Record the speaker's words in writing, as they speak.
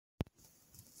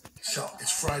So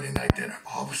it's Friday night dinner.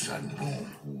 All of a sudden,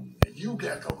 boom, and you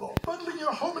Gecko go, bundling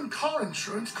your home and car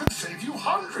insurance could save you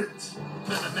hundreds.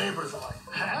 Then the neighbors are like,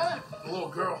 huh? The little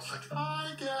girl's like,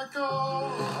 hi Gecko.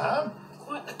 Huh?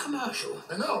 What a commercial.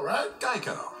 I know, right?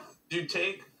 Geico. You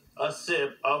take a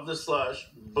sip of the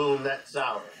slush, boom, that's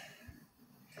sour.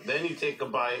 Then you take a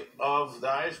bite of the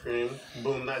ice cream,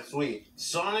 boom, that's sweet.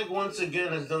 Sonic once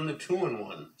again has done the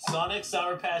 2-in-1. Sonic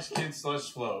Sour Patch Kids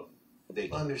Slush Float. They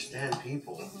understand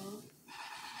people.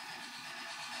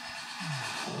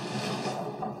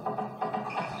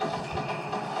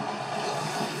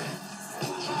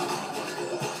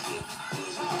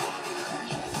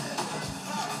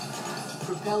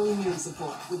 Propel immune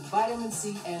support with vitamin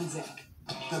C and zinc.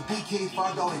 The BK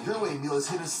 $5 Your Way meal is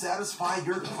here to satisfy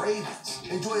your cravings.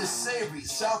 Enjoy a savory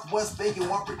Southwest Bacon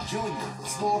Whopper Jr. with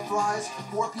small fries,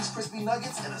 4-piece crispy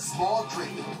nuggets, and a small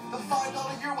drink. The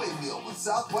 $5 Your Way meal with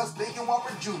Southwest Bacon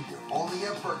Whopper Jr. only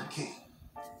at Burger King.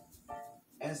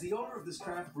 As the owner of this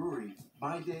craft brewery,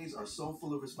 my days are so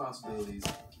full of responsibilities,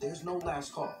 there's no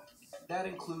last call. That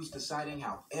includes deciding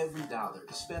how every dollar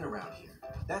is spent around here.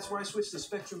 That's where I switched to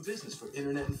Spectrum Business for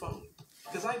internet and phone.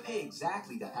 Because I pay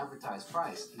exactly the advertised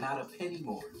price, not a penny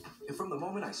more. And from the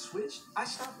moment I switched, I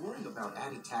stopped worrying about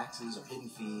adding taxes or hidden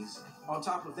fees. On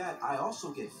top of that, I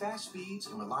also get fast speeds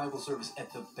and reliable service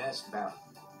at the best value.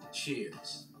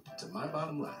 Cheers to my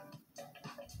bottom line.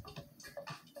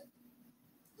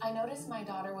 I noticed my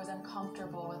daughter was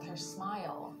uncomfortable with her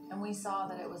smile, and we saw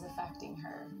that it was affecting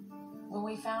her. When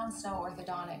we found Snow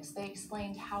Orthodontics, they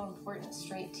explained how important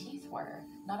straight teeth were,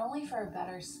 not only for a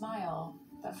better smile,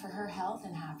 but for her health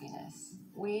and happiness.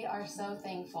 We are so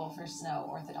thankful for Snow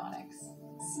Orthodontics.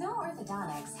 Snow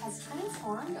Orthodontics has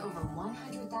transformed over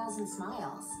 100,000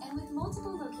 smiles, and with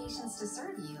multiple locations to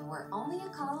serve you, we're only a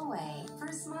call away. For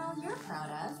a smile you're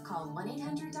proud of, call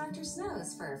 1-800-Dr.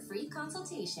 Snows for a free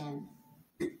consultation.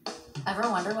 Ever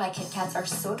wonder why Kit Kats are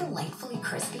so delightfully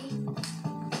crispy?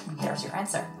 There's your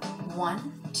answer.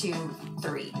 1, 2,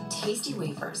 3. Tasty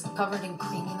wafers covered in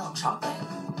creamy milk chocolate.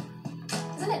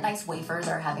 Isn't it nice wafers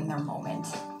are having their moment?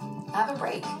 Have a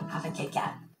break. Have a Kit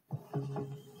Kat.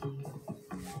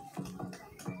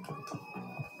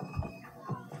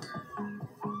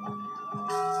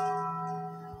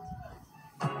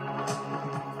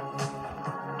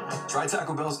 Try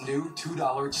Taco Bell's new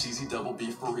 $2 cheesy double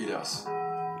beef burritos.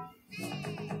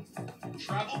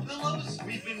 Travel pillows?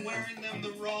 We've been wearing them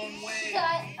the wrong way.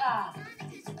 Shut up.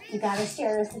 You gotta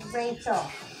share this with Rachel.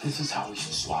 This is how we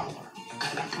should swallow her.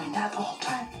 Could have been doing that the whole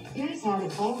time. Here's how to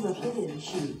fold the fitted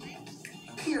sheet.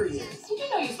 Period. Did you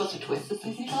know you're supposed to twist this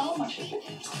Disney bottle? Much it.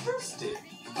 Twist it.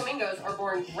 Flamingos are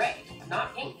born gray,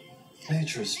 not pink.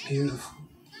 Nature's beautiful.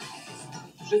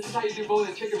 This is how you do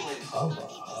bowling chicken wings.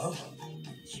 Hubba.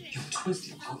 You twist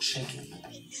it, don't shake it.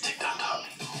 Tick-tock-tock.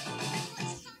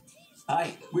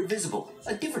 Hi, we're Visible,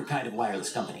 a different kind of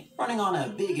wireless company, running on a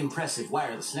big, impressive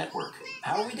wireless network.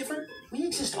 How are we different? We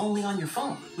exist only on your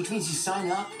phone, which means you sign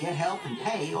up, get help, and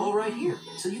pay all right here.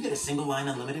 So you get a single-line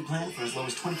unlimited plan for as low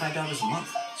as $25 a month.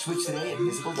 Switch today at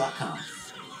Visible.com.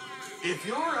 If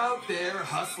you're out there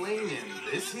hustling in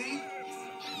this heat,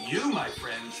 you, my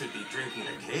friend, should be drinking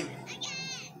a cake.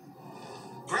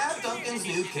 Grab Dunkin's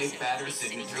new Cake Batter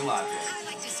Signature Latte.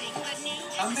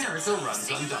 America runs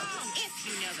on Dunkin'.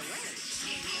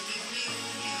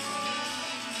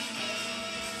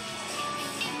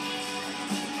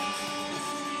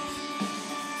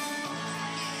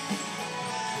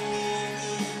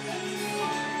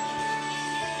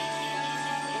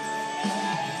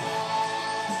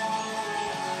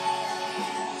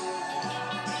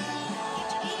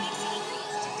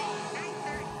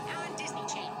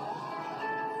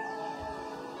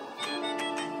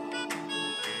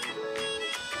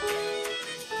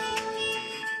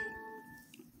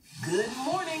 Good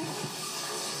morning.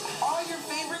 All your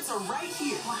favorites are right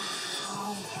here.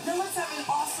 Wow. Now let's have an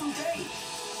awesome day.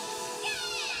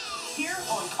 Here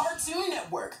on Cartoon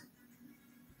Network.